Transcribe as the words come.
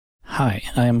Hi,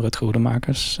 I am Rutger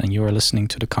Hoedemaekers, and you are listening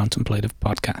to the Contemplative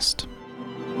Podcast.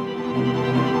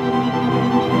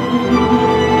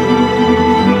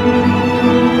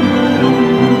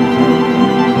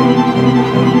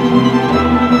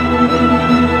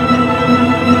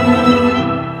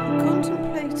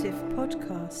 Contemplative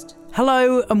Podcast.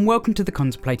 Hello and welcome to the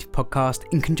Contemplative Podcast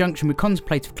in conjunction with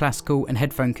Contemplative Classical and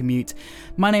Headphone Commute.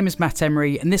 My name is Matt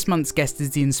Emery and this month's guest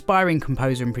is the inspiring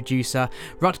composer and producer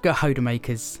Rutger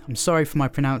Hoedemaekers. I'm sorry for my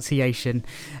pronunciation.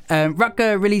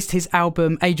 Rutger released his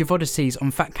album Age of Oddities on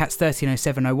FatCat's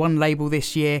 130701 label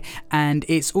this year, and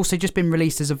it's also just been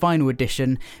released as a vinyl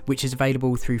edition which is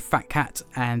available through FatCat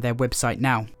and their website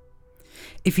now.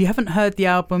 If you haven't heard the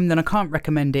album, then I can't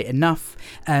recommend it enough.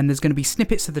 There's going to be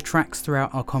snippets of the tracks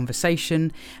throughout our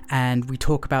conversation, and we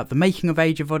talk about the making of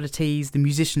Age of Oddities, the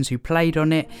musicians who played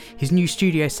on it, his new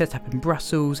studio setup in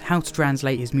Brussels, how to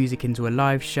translate his music into a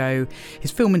live show, his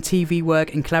film and TV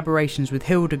work and collaborations with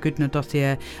Hilda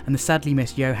Gudnadottir and the sadly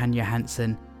missed Johan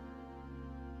Johansson.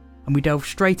 And we delve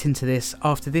straight into this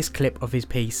after this clip of his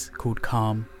piece called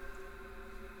Calm.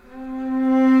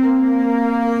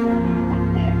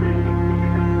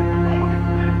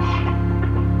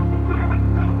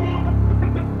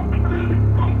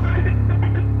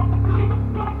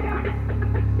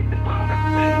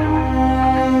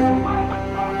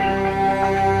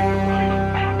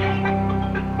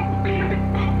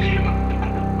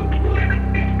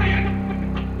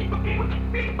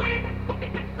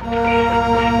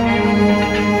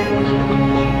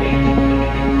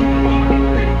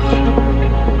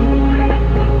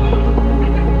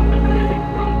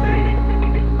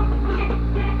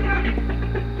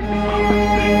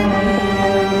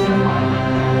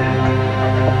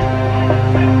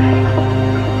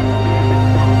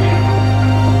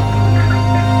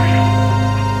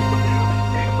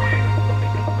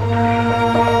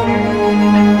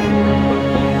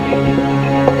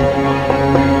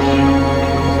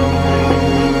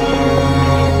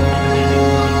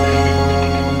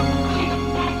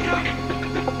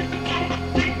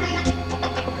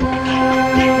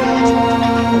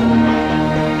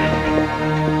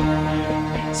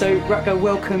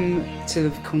 Welcome to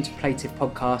the Contemplative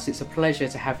Podcast. It's a pleasure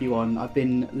to have you on. I've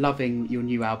been loving your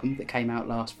new album that came out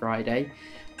last Friday.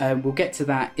 We'll get to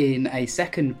that in a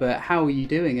second, but how are you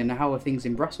doing and how are things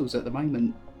in Brussels at the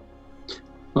moment?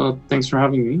 Well, thanks for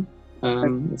having me.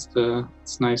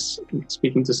 It's nice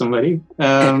speaking to somebody.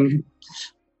 Things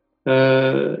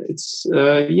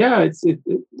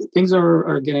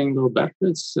are getting a little better.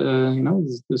 It's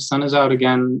the sun is out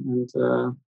again,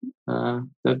 and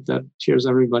that cheers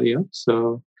everybody up.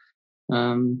 So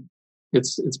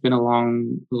it's been a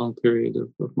long period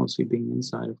of mostly being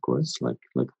inside, of course, like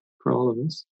for all of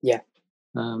us. Yeah.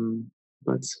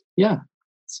 But yeah,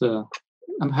 it's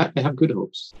I have good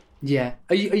hopes. Yeah.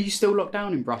 Are you still locked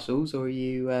down in Brussels, or are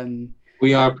you?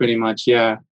 We are pretty much.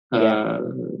 Yeah. Yeah.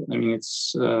 I mean,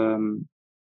 it's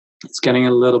getting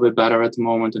a little bit better at the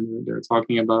moment, and they're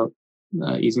talking about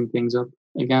easing things up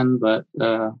again, but.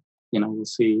 We'll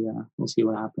see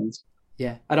what happens.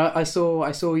 Yeah, and I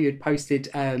saw you had posted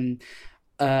an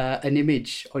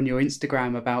image on your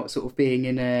Instagram about sort of being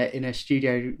in a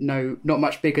studio, not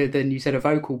much bigger than you said a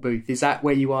vocal booth. Is that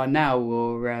where you are now,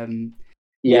 or?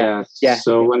 Yeah.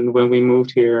 So when we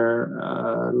moved here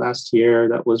last year,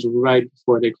 that was right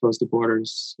before they closed the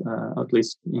borders. At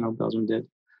least Belgium did,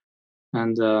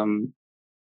 and.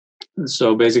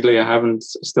 So basically, I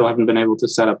still haven't been able to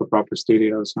set up a proper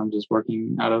studio. So I'm just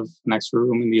working out of an extra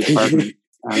room in the apartment,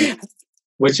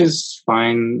 which is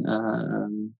fine.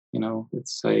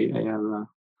 It's I have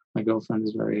my girlfriend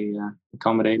is very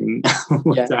accommodating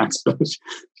with that, so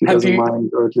she doesn't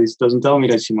mind, or at least doesn't tell me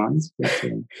that she minds. But,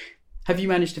 have you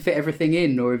managed to fit everything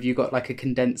in, or have you got like a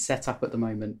condensed setup at the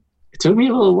moment? It took me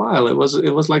a little while. It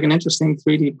was like an interesting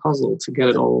 3D puzzle to get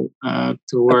it all to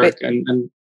work, and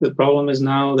the problem is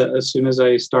now that as soon as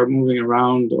I start moving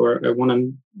around or I want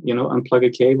to, unplug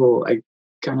a cable, I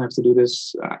kind of have to do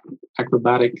this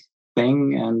acrobatic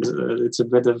thing, and it's a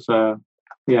bit of, a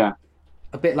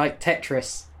bit like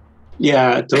Tetris.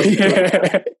 Yeah,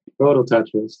 total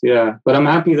Tetris. Yeah, but I'm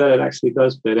happy that it actually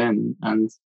does fit in,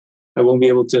 and I won't be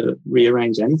able to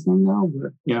rearrange anything now,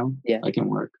 but I can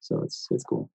work, so it's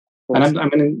cool. And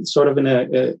I'm in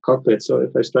a cockpit, so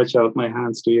if I stretch out my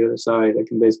hands to either side, I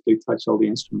can basically touch all the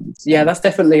instruments. Yeah, that's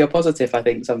definitely a positive, I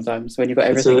think, sometimes, when you've got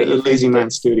everything. It's a lazy man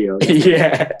studio.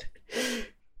 Yeah.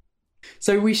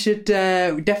 So we should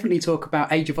definitely talk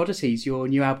about Age of Oddities, your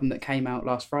new album that came out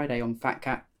last Friday on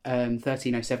FatCat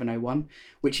 130701,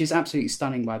 which is absolutely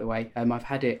stunning, by the way. I've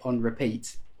had it on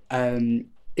repeat.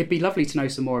 it'd be lovely to know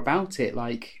some more about it.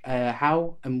 Like,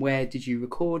 how and where did you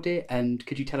record it? And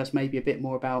could you tell us maybe a bit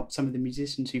more about some of the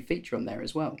musicians who feature on there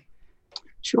as well?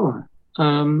 Sure.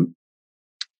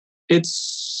 It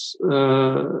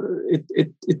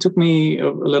took me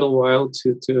a little while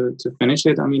to finish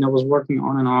it. I mean, I was working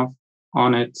on and off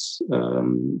on it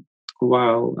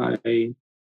while I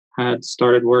had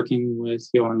started working with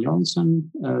Johan Jonsson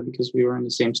because we were in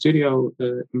the same studio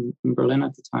in Berlin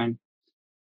at the time.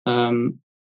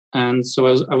 And so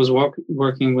I was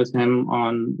working with him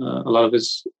on a lot of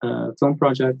his film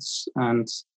projects, and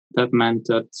that meant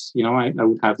that, you know, I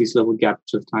would have these little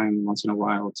gaps of time once in a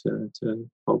while to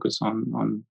focus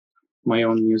on my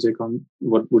own music, on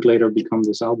what would later become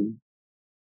this album.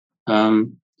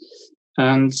 And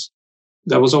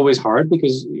that was always hard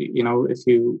because, you know,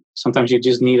 sometimes you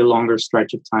just need a longer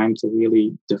stretch of time to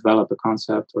really develop a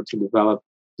concept or to develop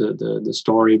the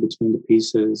story between the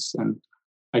pieces. And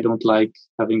I don't like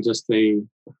having just a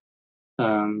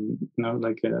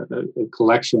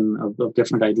collection of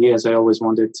different ideas. I always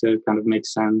wanted to kind of make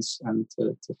sense and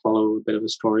to follow a bit of a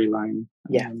storyline.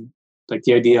 Yeah. Like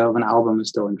the idea of an album is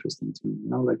still interesting to me, you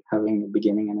know, like having a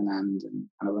beginning and an end and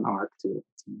kind of an arc to it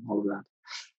and all of that.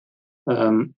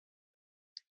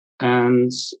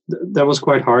 And that was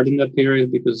quite hard in that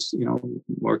period because, you know,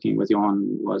 working with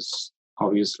Johan was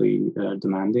obviously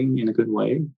demanding in a good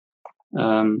way.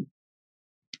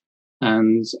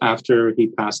 And after he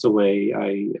passed away,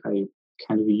 I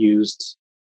kind of used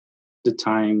the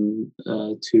time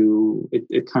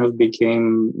it kind of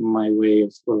became my way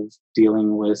of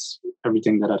dealing with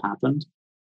everything that had happened,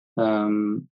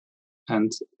 and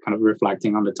kind of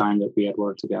reflecting on the time that we had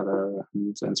worked together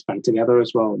and spent together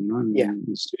as well. You know, in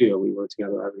the studio, we were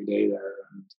together every day there,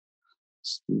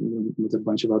 and with a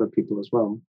bunch of other people as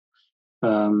well.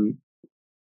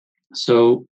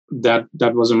 So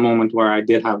that was a moment where I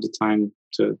did have the time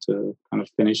to kind of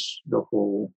finish the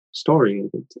whole story of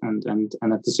it, and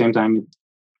at the same time,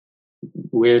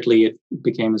 weirdly, it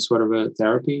became a sort of a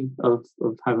therapy of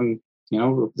having, you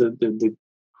know, the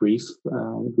grief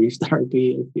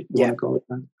therapy, if you want to call it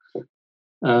that.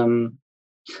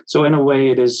 So in a way,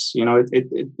 it is, you know,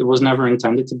 it was never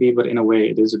intended to be, but in a way,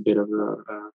 it is a bit of a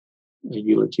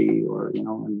eulogy, or, you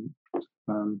know,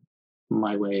 and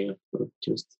my way of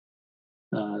just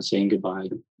saying goodbye,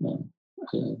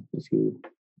 if you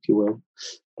will.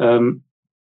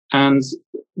 And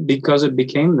because it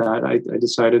became that, I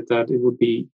decided that it would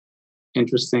be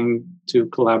interesting to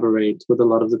collaborate with a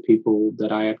lot of the people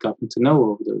that I had gotten to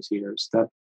know over those years that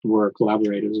were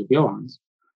collaborators of Johan's.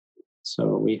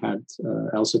 So we had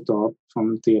Elsa Torp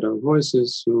from Theater of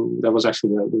Voices, that was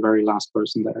actually the very last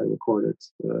person that I recorded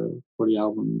for the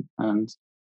album. And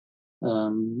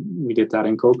we did that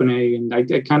in Copenhagen. I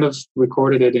kind of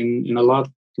recorded it in a lot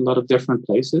of different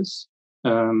places.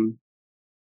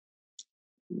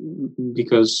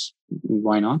 Because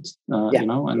why not? You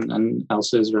know, and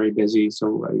Elsa is very busy,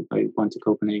 so I went to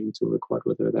Copenhagen to record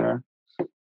with her there.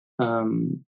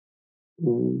 The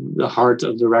heart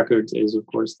of the record is, of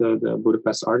course, the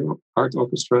Budapest Art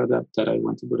Orchestra that I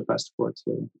went to Budapest for. To,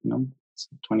 you know, it's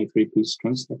a 23-piece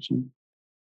string section.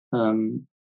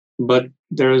 But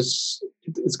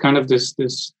it's kind of this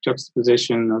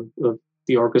juxtaposition of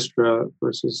the orchestra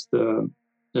versus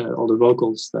all the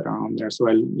vocals that are on there. So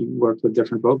I worked with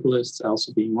different vocalists,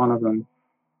 Elsa being one of them.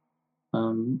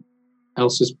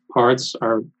 Elsa's parts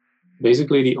are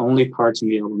basically the only parts in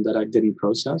the album that I didn't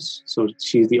process. So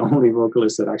she's the only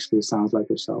vocalist that actually sounds like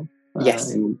herself.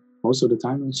 In most of the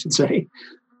time, I should say.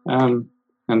 And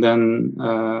then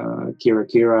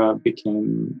Kira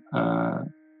became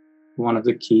one of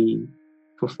the key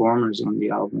performers on the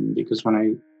album, because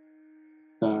when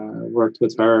I worked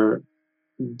with her,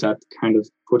 that kind of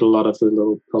put a lot of the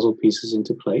little puzzle pieces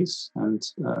into place, and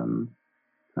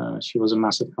she was a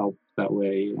massive help that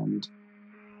way. And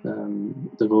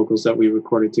the vocals that we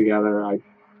recorded together, I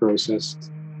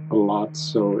processed a lot,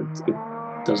 so it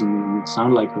doesn't even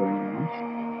sound like her anymore.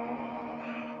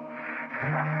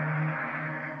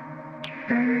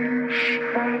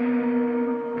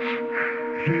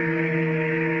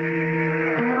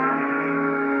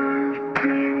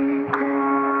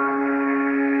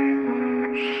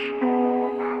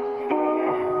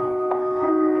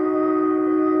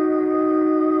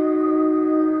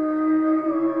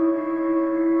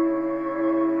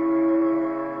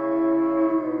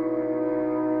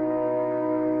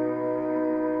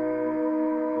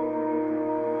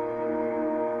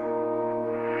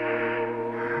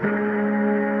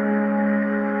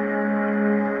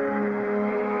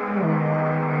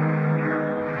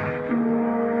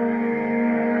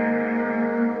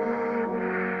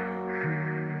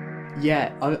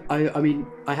 Yeah, I mean,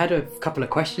 I had a couple of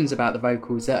questions about the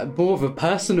vocals. More of a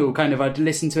personal kind of. I'd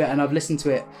listened to it, and I've listened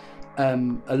to it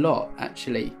a lot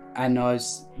actually. And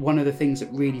one of the things that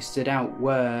really stood out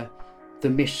were the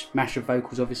mishmash of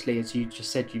vocals. Obviously, as you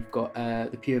just said, you've got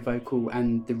the pure vocal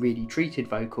and the really treated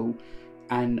vocal.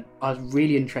 And I was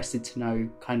really interested to know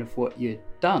kind of what you'd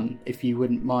done, if you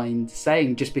wouldn't mind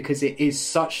saying, just because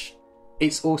it's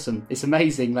awesome, it's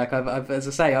amazing. Like I've as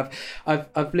I say,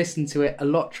 I've listened to it a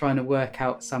lot, trying to work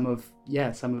out some of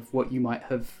what you might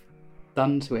have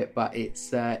done to it. But it's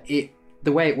the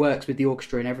way it works with the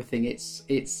orchestra and everything. It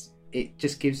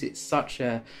just gives it such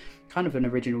a kind of an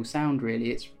original sound.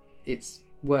 Really, it's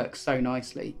works so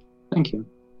nicely. Thank you.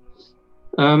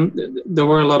 There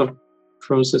were a lot of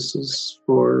processes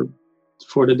for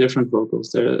the different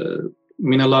vocals. I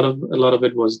mean, a lot of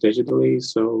it was digitally,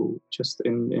 so just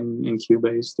in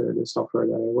Cubase, the software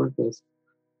that I work with,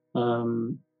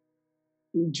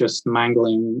 just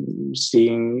mangling,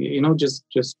 seeing,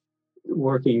 just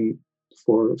working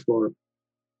for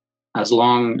as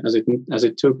long as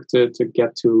it took to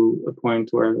get to a point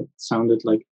where it sounded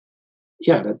like,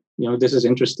 this is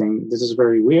interesting. This is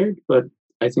very weird, but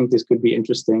I think this could be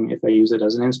interesting if I use it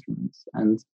as an instrument.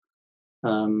 And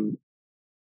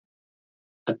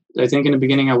I think in the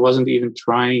beginning I wasn't even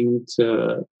trying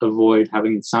to avoid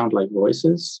having it sound like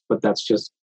voices, but that's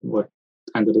just what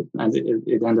it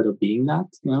ended up being that,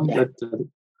 Yeah.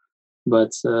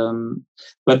 But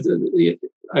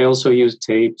I also use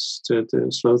tapes to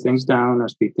slow things down or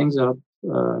speed things up,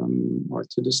 or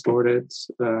to distort it.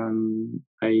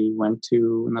 I went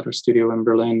to another studio in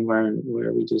Berlin where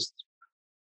we just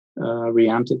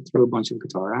reamped it through a bunch of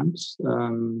guitar amps.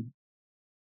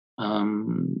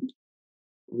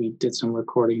 We did some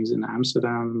recordings in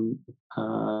Amsterdam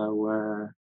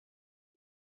where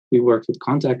we worked with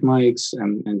contact mics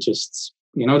and just,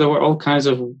 there were all kinds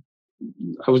of,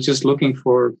 I was just looking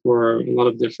for a lot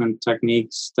of different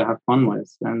techniques to have fun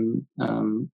with. And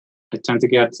I tend to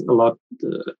get a lot,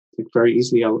 very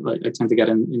easily, I tend to get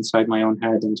inside my own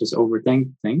head and just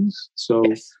overthink things. So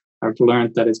yes. I've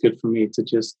learned that it's good for me to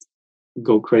just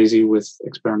go crazy with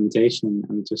experimentation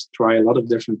and just try a lot of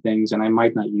different things. And I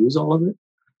might not use all of it.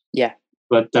 Yeah.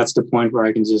 But that's the point where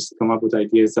I can just come up with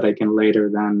ideas that I can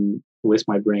later then with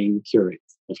my brain curate,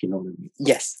 if you know what I mean.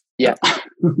 Yes. Yeah.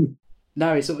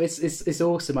 No, it's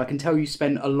awesome. I can tell you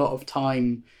spent a lot of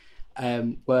time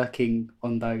working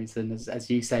on those, and as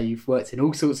you say, you've worked in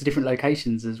all sorts of different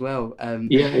locations as well.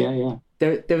 Yeah.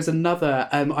 There was another.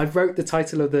 I wrote the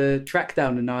title of the track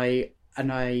down, and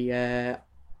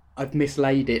I've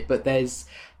mislaid it, but there's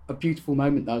a beautiful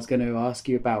moment that I was going to ask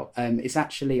you about. It's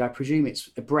actually, I presume it's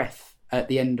a breath at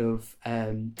the end of.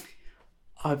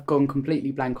 I've gone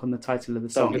completely blank on the title of the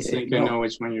song. I think I know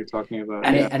which one you're talking about.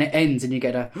 And it ends, and you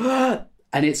get a,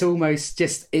 and it's almost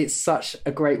just, it's such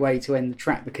a great way to end the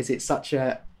track because it's such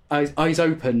a eyes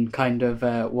open kind of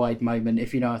wide moment,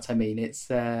 if you know what I mean. It's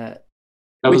that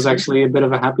was actually a bit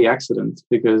of a happy accident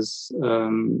because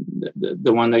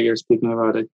the one that you're speaking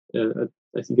about, I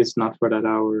think it's Not for That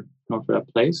Hour, Not for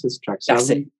That Place. It's track 7. That's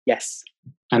it. Yes.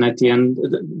 And at the end,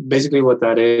 basically what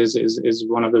that is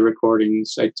one of the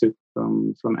recordings I took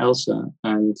from Elsa,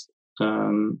 and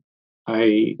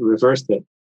I reversed it,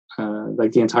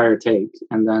 like the entire take,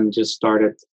 and then just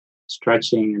started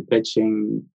stretching and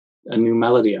pitching a new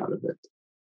melody out of it,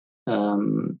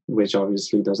 which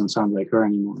obviously doesn't sound like her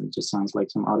anymore. It just sounds like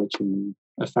some autotune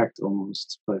effect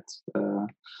almost. But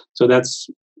so that's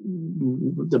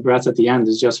the breath at the end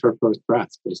is just her first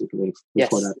breath, basically,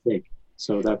 before that take.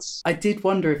 So that's. I did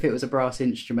wonder if it was a brass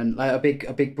instrument, like a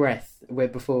big breath, where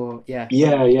before, yeah.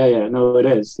 Yeah. No, it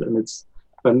is, and it's.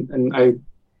 And I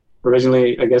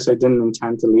originally, I guess I didn't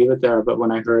intend to leave it there, but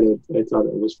when I heard it, I thought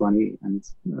it was funny, and.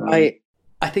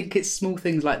 I think it's small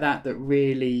things like that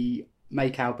really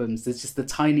make albums. There's just the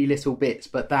tiny little bits,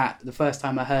 but the first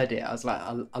time I heard it, I was like,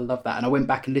 I love that, and I went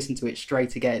back and listened to it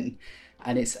straight again.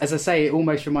 And it's, as I say, it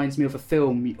almost reminds me of a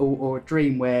film or a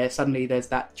dream where suddenly there's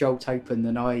that jolt open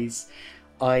and eyes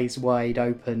wide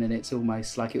open, and it's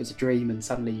almost like it was a dream, and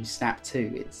suddenly you snap to.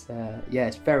 It's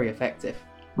it's very effective.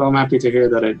 Well, I'm happy to hear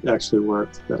that it actually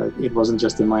worked. That it wasn't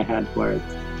just in my head where it.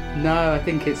 No, I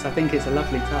think it's a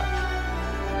lovely touch.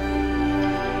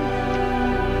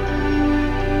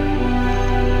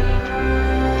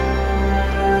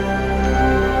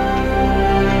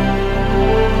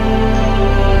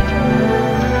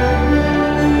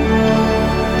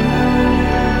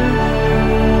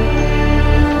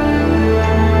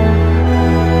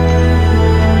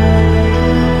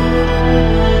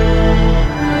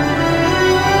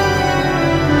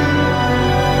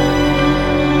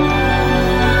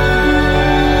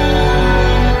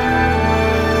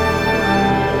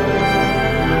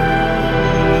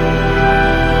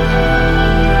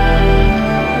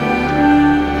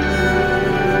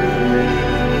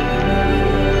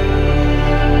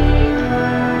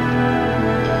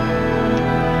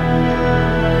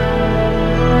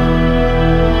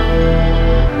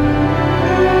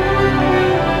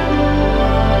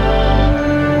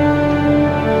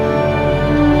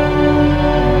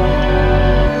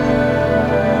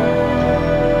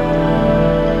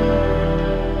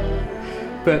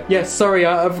 Sorry,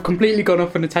 I've completely gone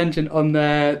off on a tangent on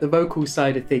the vocal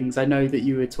side of things. I know that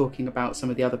you were talking about some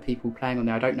of the other people playing on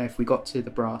there. I don't know if we got to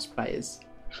the brass players.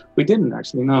 We didn't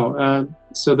actually, no.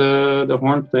 So the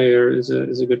horn player is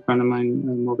a good friend of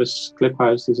mine, Maurice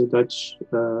Kliphuis. He's a Dutch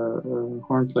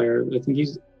horn player. I think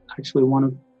he's actually one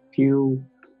of few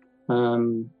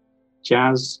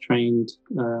jazz-trained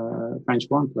French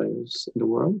horn players in the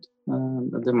world.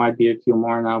 There might be a few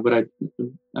more now, but I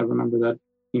remember that,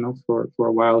 for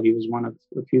a while he was one of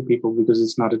a few people, because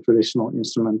it's not a traditional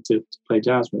instrument to play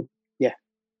jazz with. Yeah.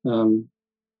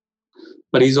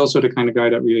 But he's also the kind of guy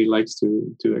that really likes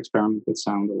to experiment with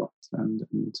sound a lot, and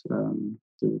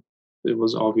it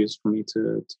was obvious for me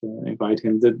to invite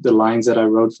him. The lines that I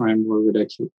wrote for him were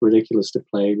ridiculous to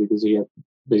play, because he had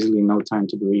basically no time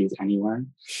to breathe anywhere,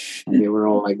 and they were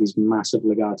all like these massive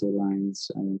legato lines,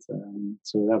 and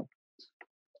so that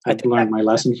I've learned my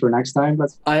lesson for next time.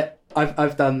 But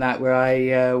I've done that where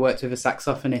I worked with a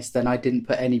saxophonist and I didn't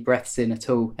put any breaths in at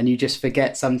all, and you just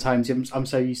forget sometimes. I'm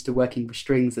so used to working with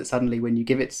strings that suddenly when you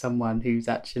give it to someone who's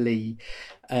actually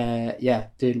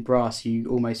doing brass, you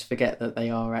almost forget that they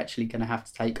are actually going to have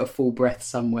to take a full breath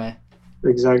somewhere.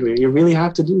 Exactly, you really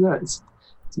have to do that. It's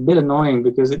a bit annoying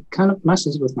because it kind of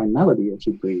messes with my melody if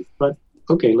you breathe, but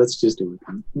okay, let's just do it.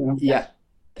 Yeah.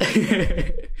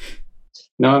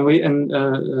 No,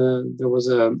 there was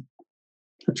a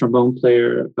trombone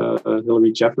player,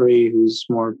 Hilary Jeffery, who's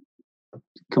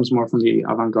comes more from the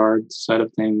avant-garde side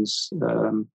of things.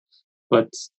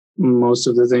 But most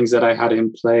of the things that I had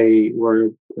him play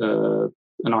were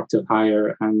an octave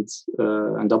higher and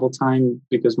double time,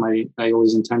 because I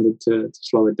always intended to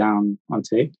slow it down on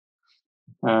tape.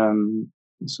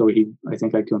 So I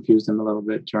think I confused him a little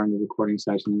bit during the recording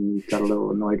session, and he got a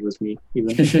little annoyed with me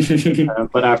even.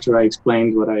 But after I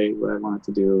explained what I wanted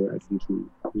to do, I think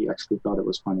he actually thought it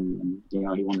was funny, and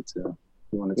he wanted to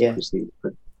proceed.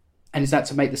 And is that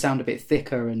to make the sound a bit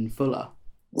thicker and fuller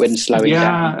when slowing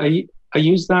down? Yeah, I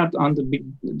used that on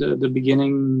the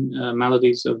beginning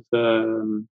melodies of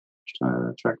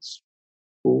tracks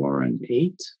 4 and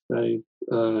 8.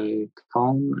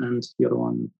 Calm, and the other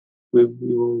one we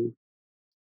will.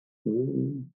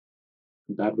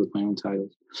 Bad with my own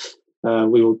titles.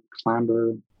 We will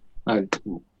clamber. I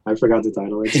forgot the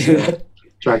title. It's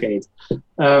track 8.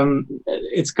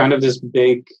 It's kind of this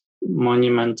big,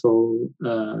 monumental,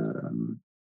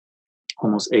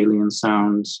 almost alien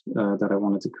sound that I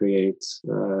wanted to create,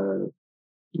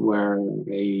 where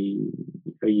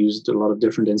I used a lot of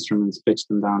different instruments, pitched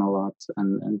them down a lot,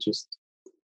 and just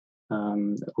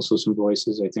also some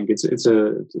voices. I think it's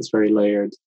very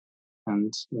layered.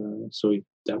 And so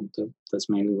that's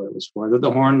mainly what it was for.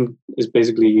 The horn is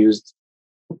basically used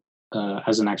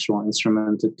as an actual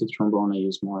instrument. The trombone I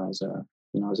use more as a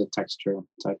texture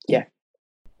type thing. Yeah.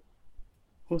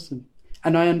 Awesome.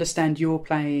 And I understand you're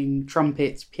playing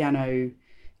trumpets, piano,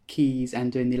 keys,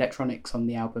 and doing the electronics on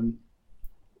the album.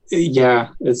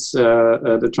 Yeah, it's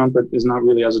the trumpet is not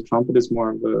really as a trumpet. It's more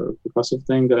of a percussive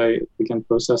thing that I again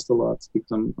processed a lot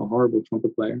because I'm a horrible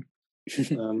trumpet player.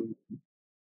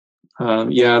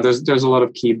 There's a lot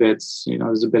of key bits.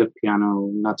 There's a bit of piano,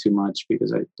 not too much,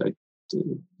 because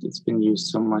it's been used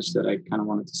so much that I kind of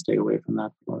wanted to stay away from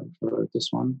that for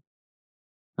this one.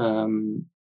 And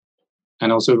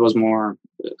also it was more,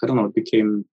 I don't know, it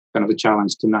became kind of a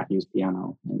challenge to not use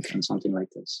piano in something like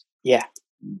this. Yeah.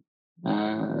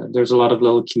 There's a lot of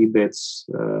little key bits,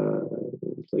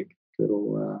 like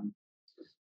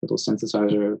little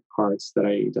synthesizer parts that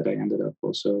I ended up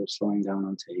also slowing down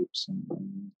on tapes, and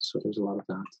so there's a lot of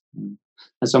that, and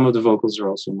some of the vocals are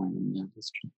also mine. Yeah,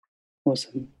 that's true.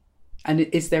 Awesome. And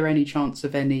is there any chance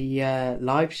of any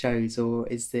live shows, or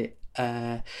is that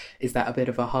a bit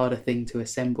of a harder thing to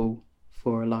assemble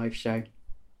for a live show?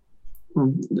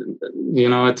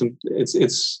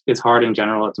 It's hard in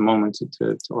general at the moment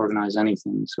to organize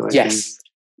anything. So I think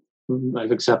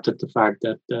I've accepted the fact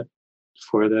that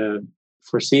for the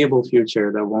foreseeable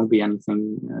future there won't be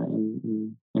anything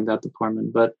in that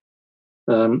department. But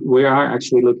we are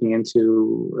actually looking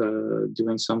into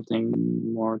doing something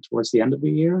more towards the end of the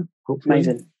year, hopefully.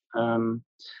 Amazing.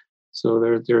 So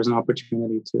there's an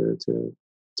opportunity to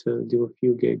do a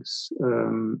few gigs,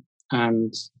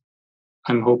 and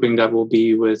I'm hoping that will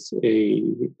be with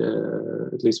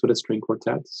at least with a string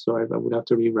quartet. So I would have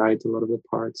to rewrite a lot of the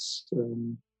parts,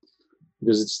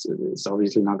 because it's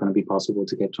obviously not going to be possible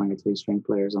to get 23 string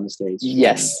players on the stage.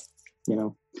 Yes.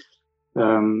 So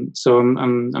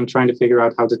I'm trying to figure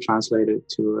out how to translate it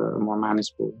to a more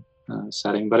manageable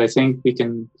setting. But I think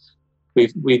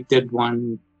we did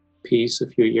one piece a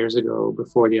few years ago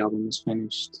before the album was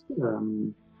finished,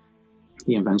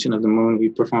 The Invention of the Moon. We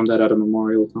performed that at a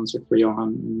memorial concert for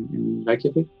Johan in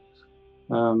Reykjavik.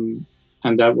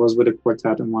 And that was with a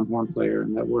quartet and one horn player,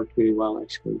 and that worked really well,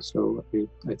 actually. So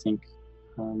I think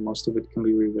most of it can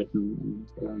be rewritten,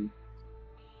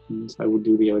 and I would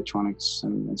do the electronics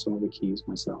and some of the keys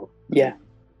myself. Yeah.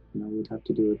 We'd have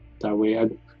to do it that way.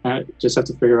 I just have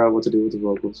to figure out what to do with the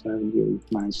vocals. I haven't really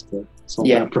managed to solve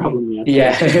that problem yet.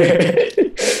 Yeah.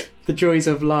 The joys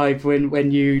of live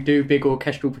when you do big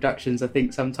orchestral productions. I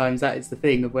think sometimes that is the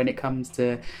thing of when it comes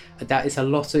to that. It's a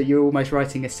lot of, you're almost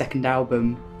writing a second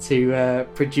album to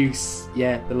produce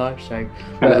the live show.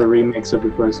 Kind of a remix of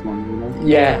the first one, you know?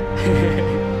 Yeah.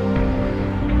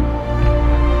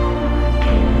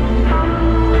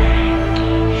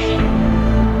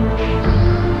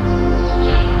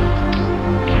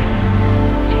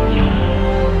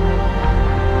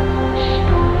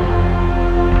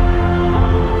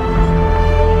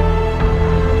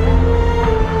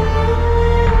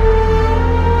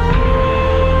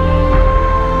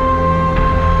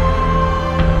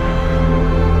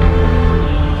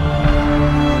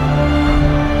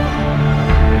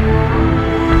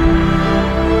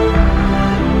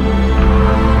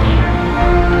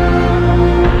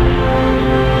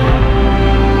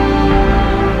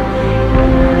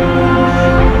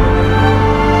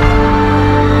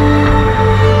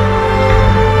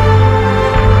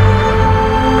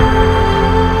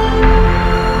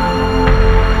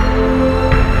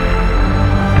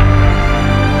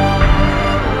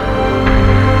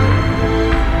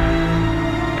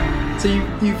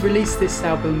 This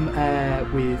album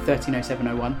with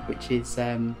 130701, which is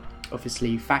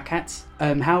obviously FatCat.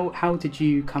 How did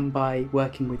you come by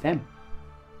working with them?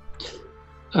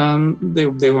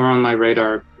 They were on my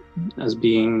radar as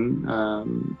being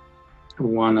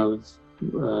one of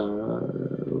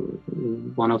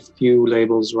few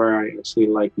labels where I actually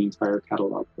like the entire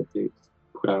catalog that they've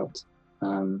put out.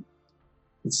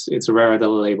 It's rare that a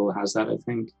label has that, I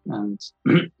think, and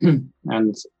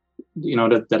and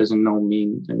that is in no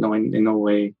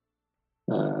way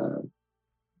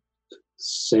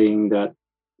saying that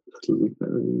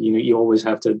you always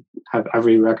have to have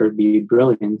every record be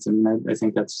brilliant, and I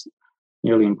think that's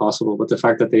nearly impossible. But the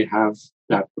fact that they have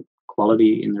that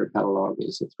quality in their catalog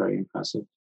it's very impressive.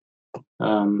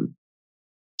 My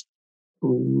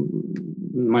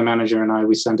manager and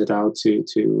we sent it out to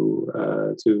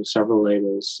several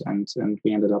labels, and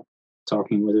we ended up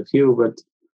talking with a few, but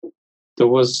there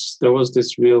was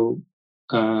this real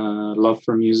love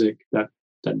for music that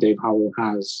Dave Howell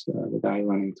has, the guy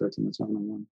running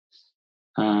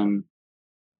 130701.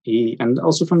 He, and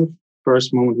also from the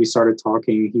first moment we started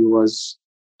talking, he was,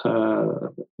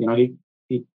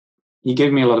 he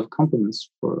gave me a lot of compliments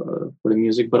for the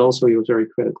music, but also he was very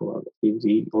critical of it.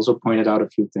 He also pointed out a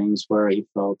few things where he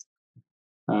felt,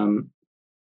 I'm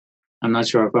not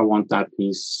sure if I want that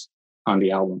piece on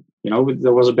the album.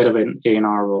 There was a bit of an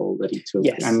A&R role that he took,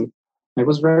 yes. And it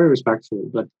was very respectful,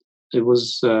 but it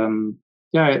was, I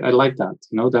like that,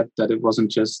 that it wasn't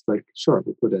just like, sure,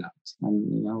 we put it out.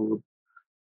 And,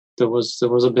 there was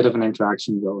a bit of an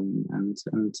interaction going, and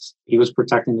he was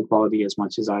protecting the quality as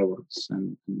much as I was.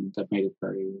 And that made it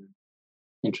very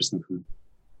interesting for me.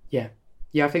 Yeah.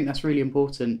 I think that's really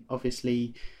important.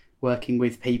 Obviously, working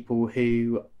with people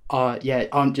who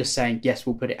aren't just saying, yes,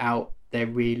 we'll put it out. They're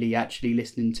really actually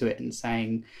listening to it and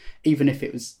saying, even if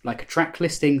it was like a track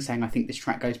listing, saying, I think this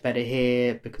track goes better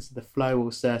here because of the flow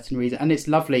or certain reason. And it's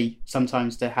lovely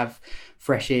sometimes to have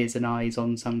fresh ears and eyes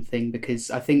on something, because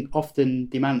I think often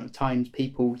the amount of times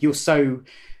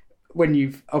when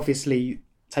you've obviously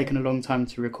taken a long time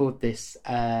to record this,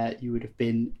 you would have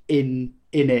been in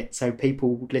it. So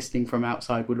people listening from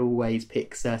outside will always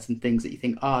pick certain things that you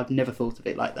think, I've never thought of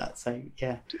it like that. So,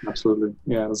 yeah. Absolutely.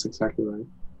 Yeah, that's exactly right.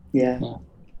 Yeah.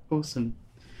 Awesome.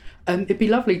 It'd be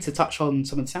lovely to touch on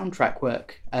some of the soundtrack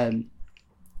work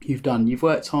you've done. You've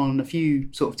worked on a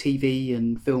few sort of TV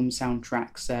and film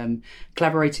soundtracks,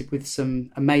 collaborated with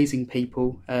some amazing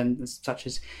people, such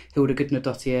as Hilda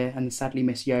Gudnadottir and the sadly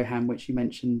missed Johan, which you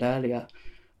mentioned earlier.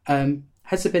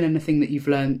 Has there been anything that you've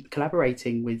learned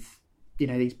collaborating with,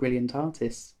 these brilliant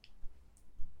artists?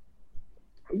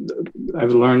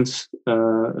 I've learned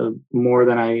more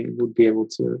than I would be able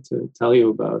to tell you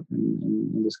about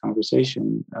in this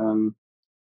conversation.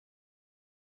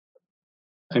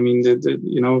 I mean,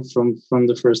 from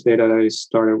the first day that I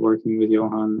started working with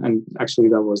Johan, and actually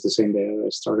that was the same day that I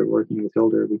started working with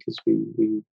Hilda, because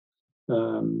we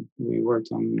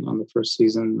worked on the first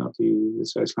season of the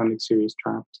Icelandic series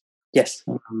Trapped. Yes.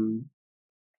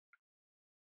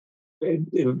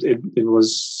 It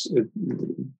was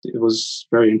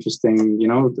very interesting,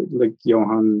 like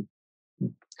Johan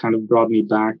kind of brought me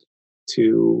back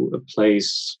to a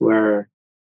place where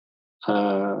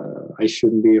I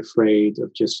shouldn't be afraid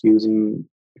of just using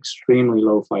extremely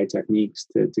lo-fi techniques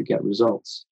to get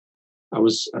results. I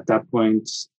was at that point,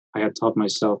 I had taught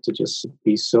myself to just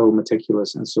be so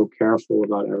meticulous and so careful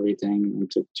about everything, and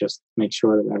to just make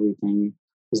sure that everything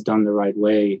is done the right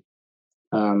way.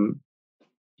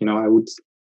 I would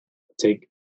take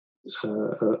a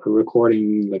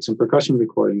recording, like some percussion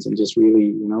recordings, and just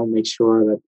really, make sure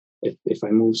that if I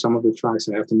move some of the tracks,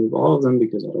 I have to move all of them,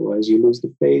 because otherwise you lose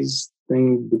the phase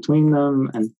thing between them.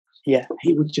 And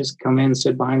he would just come in,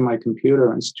 sit behind my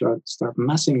computer, and start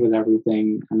messing with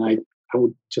everything. And I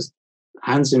would just,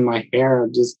 hands in my hair,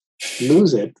 just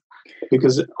lose it,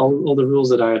 because all the rules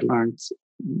that I had learned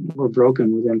were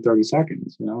broken within 30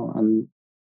 seconds,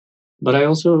 But I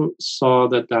also saw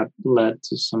that led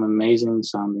to some amazing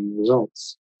sounding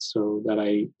results, so that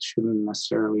I shouldn't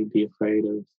necessarily be afraid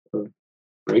of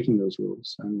breaking those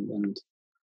rules.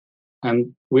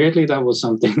 And weirdly, that was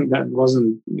something that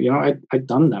wasn't, I'd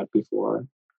done that before.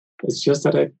 It's just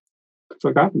that I'd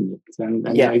forgotten it. And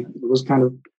I was kind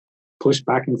of pushed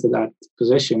back into that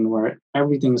position where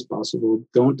everything is possible.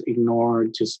 Don't ignore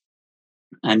just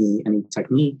any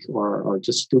technique or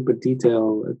just stupid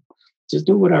detail. Just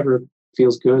do whatever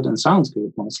feels good and sounds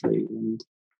good, mostly.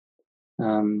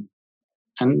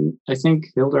 And I think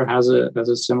Hildur has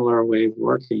a similar way of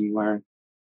working, where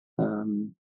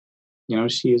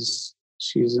she's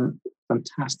a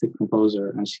fantastic composer,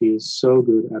 and she is so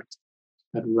good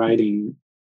at writing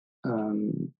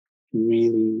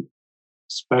really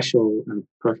special and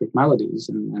perfect melodies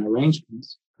and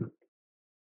arrangements.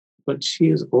 But she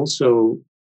is also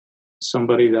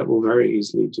somebody that will very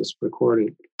easily just record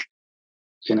it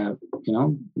in a,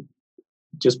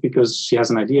 just because she has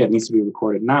an idea, it needs to be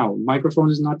recorded now. Microphone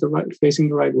is not facing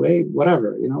the right way,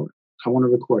 whatever, I want to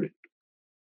record it.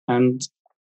 And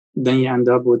then you end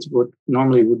up with what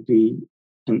normally would be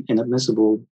an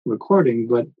inadmissible recording,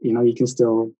 but, you can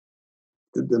still,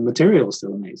 the material is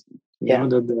still amazing.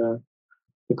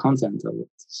 The content of it.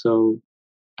 So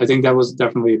I think that was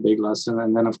definitely a big lesson.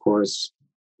 And then, of course,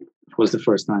 it was the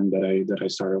first time that I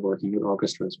started working with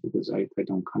orchestras, because I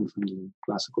don't come from the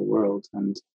classical world,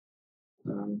 and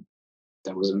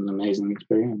that was an amazing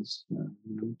experience.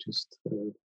 Just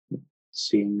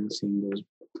seeing those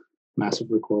massive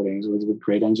recordings with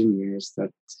great engineers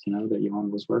that that Johan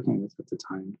was working with at the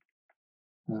time.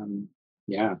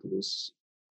 It was.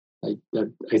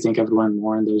 I think I've learned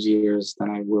more in those years than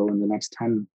I will in the next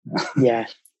 10. Yeah.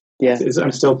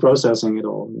 I'm still processing it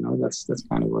all. That's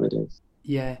kind of what it is.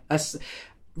 Yeah, that's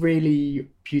really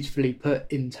beautifully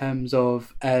put in terms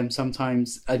of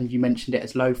sometimes, and you mentioned it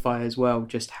as lo-fi as well,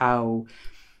 just how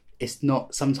it's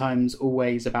not sometimes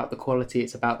always about the quality,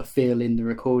 it's about the feel in the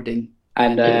recording.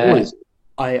 And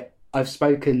I've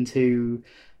spoken to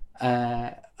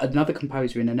another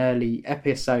composer in an early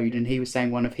episode, and he was saying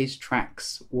one of his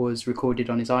tracks was recorded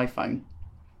on his iPhone,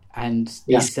 and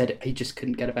he said he just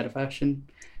couldn't get a better version.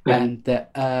 And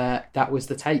that was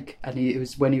the take, and it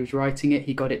was when he was writing it,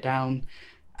 he got it down,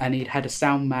 and he'd had a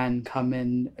sound man come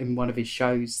in one of his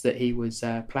shows that he was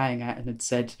playing at, and had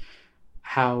said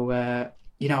how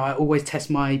I always test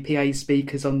my PA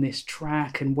speakers on this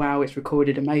track, and wow, it's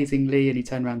recorded amazingly. And he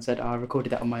turned around and said, I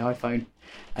recorded that on my iPhone,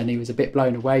 and he was a bit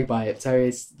blown away by it. So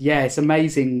it's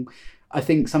amazing. I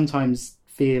think sometimes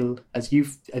feel, as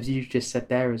you've just said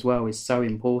there as well, is so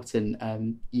important.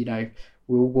 We're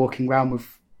all walking around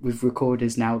with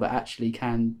recorders now that actually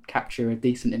can capture a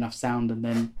decent enough sound, and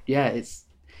then it's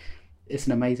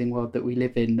an amazing world that we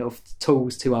live in, of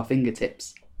tools to our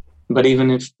fingertips. But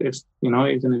even if it's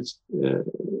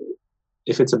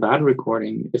a bad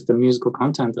recording, if the musical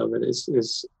content of it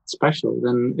is special,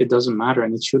 then it doesn't matter,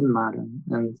 and it shouldn't matter.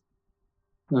 And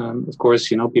of course,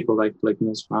 people like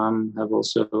Niels Fram have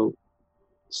also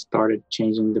started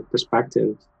changing the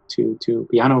perspective to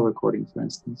piano recording, for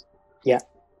instance. Yeah.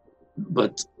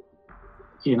 But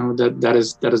that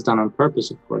is done on purpose,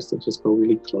 of course, to just go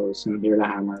really close and hear the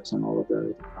hammers and all of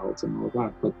the bells and all of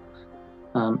that.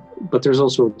 But there's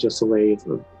also just a way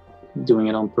of doing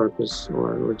it on purpose,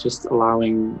 or just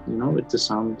allowing it to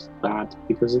sound bad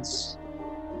because it's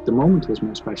the moment was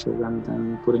more special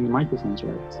than putting the microphones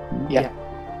right.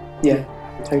 Yeah,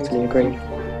 totally agree.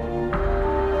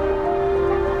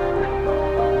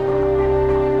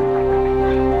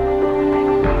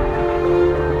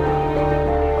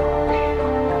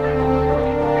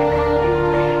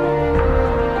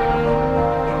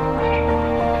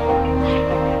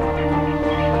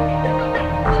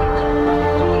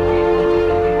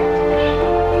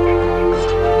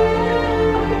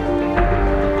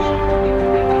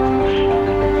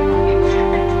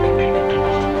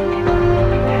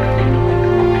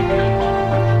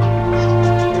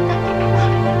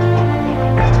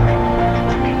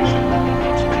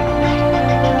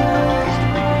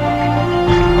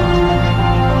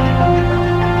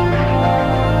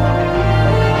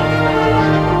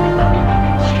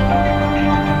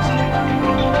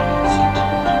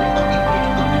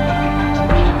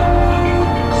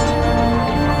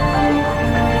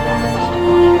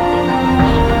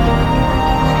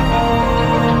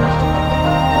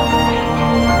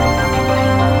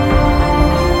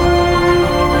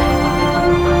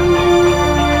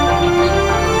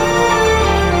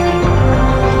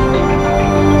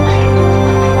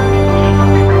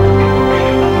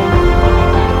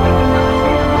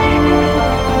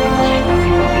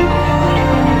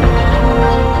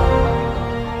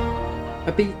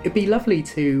 It'd be lovely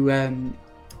to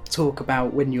talk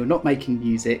about when you're not making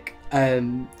music.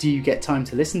 Do you get time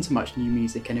to listen to much new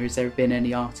music, and has there been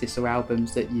any artists or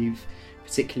albums that you've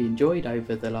particularly enjoyed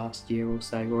over the last year or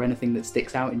so, or anything that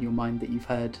sticks out in your mind that you've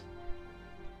heard?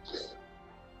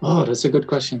 Oh, that's a good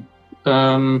question.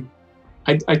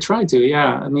 I try to,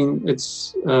 yeah. I mean,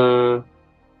 it's I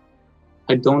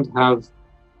don't have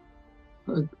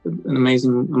an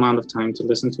amazing amount of time to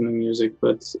listen to new music,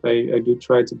 but I do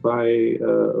try to buy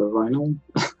a vinyl.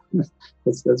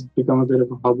 that's become a bit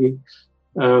of a hobby,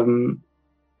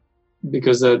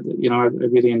 because I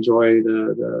really enjoy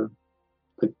the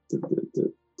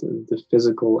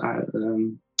physical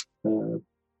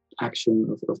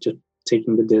action of just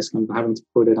taking the disc and having to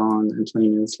put it on, and 20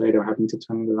 minutes later having to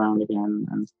turn it around again,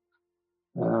 and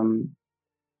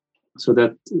so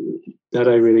that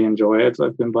I really enjoy it.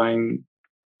 I've been buying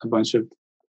a bunch of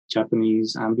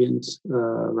Japanese ambient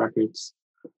records.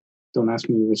 Don't ask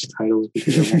me which titles,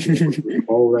 because I won't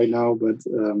recall right now. But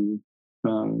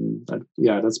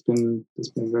yeah, that's been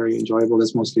very enjoyable.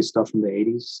 It's mostly stuff from the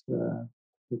 80s, I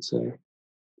would say.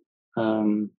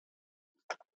 I'm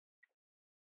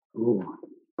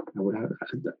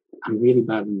really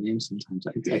bad with names sometimes.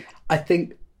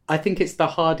 I think it's the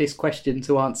hardest question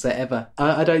to answer ever.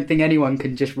 I don't think anyone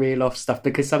can just reel off stuff,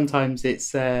 because sometimes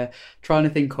it's trying to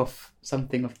think of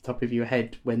something off the top of your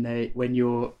head when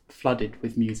you're flooded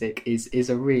with music is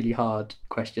a really hard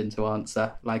question to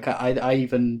answer. Like I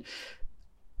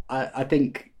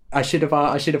think I should have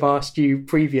asked you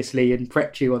previously and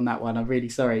prepped you on that one. I'm really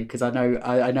sorry, because I know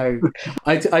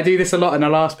I do this a lot, and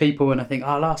I'll ask people, and I think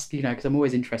I'll ask, because I'm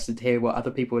always interested to hear what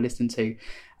other people are listening to,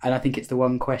 and I think it's the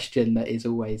one question that is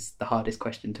always the hardest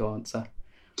question to answer.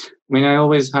 I mean, I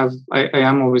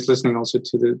am always listening also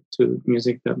to the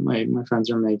music that my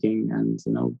friends are making, and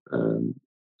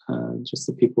just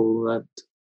the people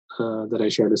that I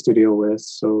share the studio with.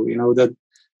 So that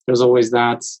there's always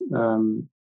that.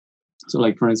 So,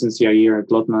 like, for instance, Yair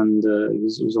Glotman, he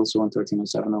was also on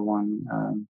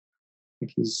 130701.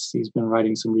 He's been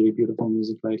writing some really beautiful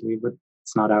music lately, but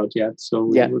it's not out yet. So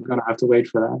we're gonna have to wait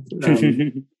for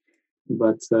that.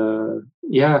 But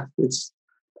yeah, it's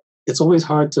always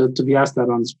hard to be asked that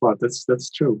on the spot. That's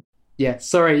true. Yeah,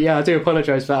 sorry. Yeah, I do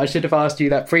apologize for that. I should have asked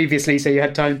you that previously, so you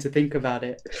had time to think about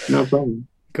it. No problem.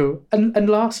 Cool. And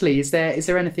lastly, is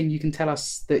there anything you can tell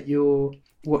us that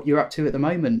what you're up to at the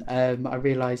moment? I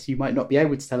realise you might not be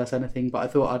able to tell us anything, but I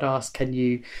thought I'd ask, can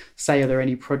you say, are there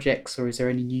any projects or is there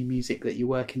any new music that you're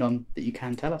working on that you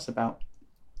can tell us about?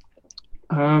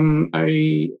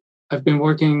 I've been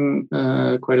working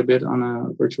quite a bit on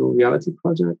a virtual reality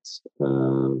project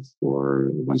for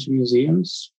a bunch of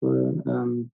museums,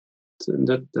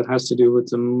 that has to do with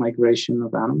the migration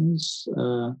of animals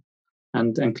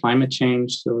and climate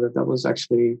change. So that was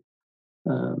actually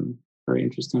very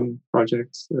interesting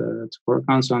project to work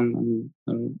on. So I'm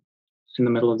in the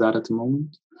middle of that at the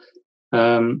moment.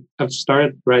 I've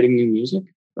started writing new music.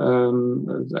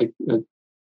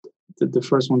 The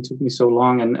first one took me so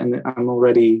long, and I'm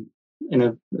already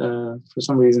for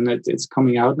some reason it's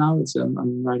coming out now.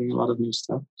 I'm writing a lot of new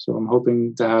stuff, so I'm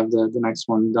hoping to have the next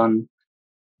one done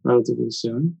relatively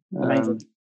soon. Amazing.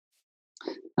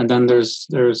 And then there's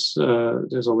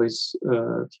always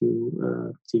a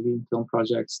few TV and film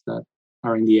projects that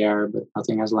are in the air, but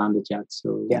nothing has landed yet.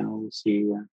 So we'll see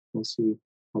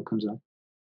what comes up.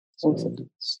 So awesome.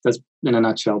 That's in a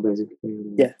nutshell,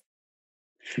 basically. Yeah.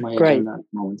 My Great. agenda at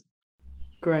the moment.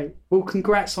 Great. Well,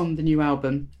 congrats on the new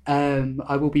album.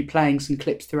 I will be playing some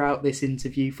clips throughout this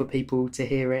interview for people to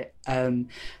hear it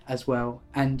as well.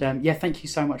 And thank you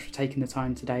so much for taking the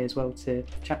time today as well to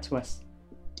chat to us.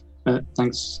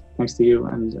 Thanks to you,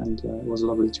 and it was a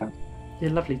lovely chat. Yeah,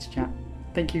 lovely to chat.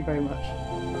 Thank you very much.